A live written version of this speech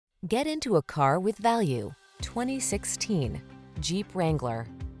Get into a car with value. 2016 Jeep Wrangler.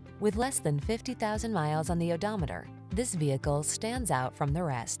 With less than 50,000 miles on the odometer, this vehicle stands out from the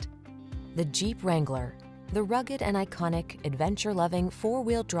rest. The Jeep Wrangler, the rugged and iconic, adventure-loving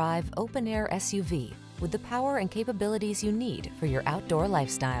four-wheel drive open-air SUV with the power and capabilities you need for your outdoor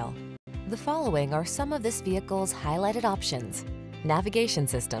lifestyle. The following are some of this vehicle's highlighted options: navigation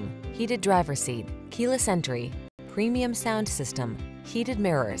system, heated driver's seat, keyless entry, premium sound system, heated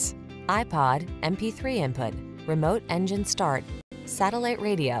mirrors, iPod, MP3 input, remote engine start, satellite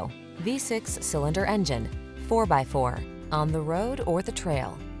radio, V6 cylinder engine, 4x4, on the road or the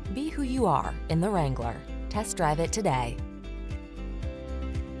trail. Be who you are in the Wrangler. Test drive it today.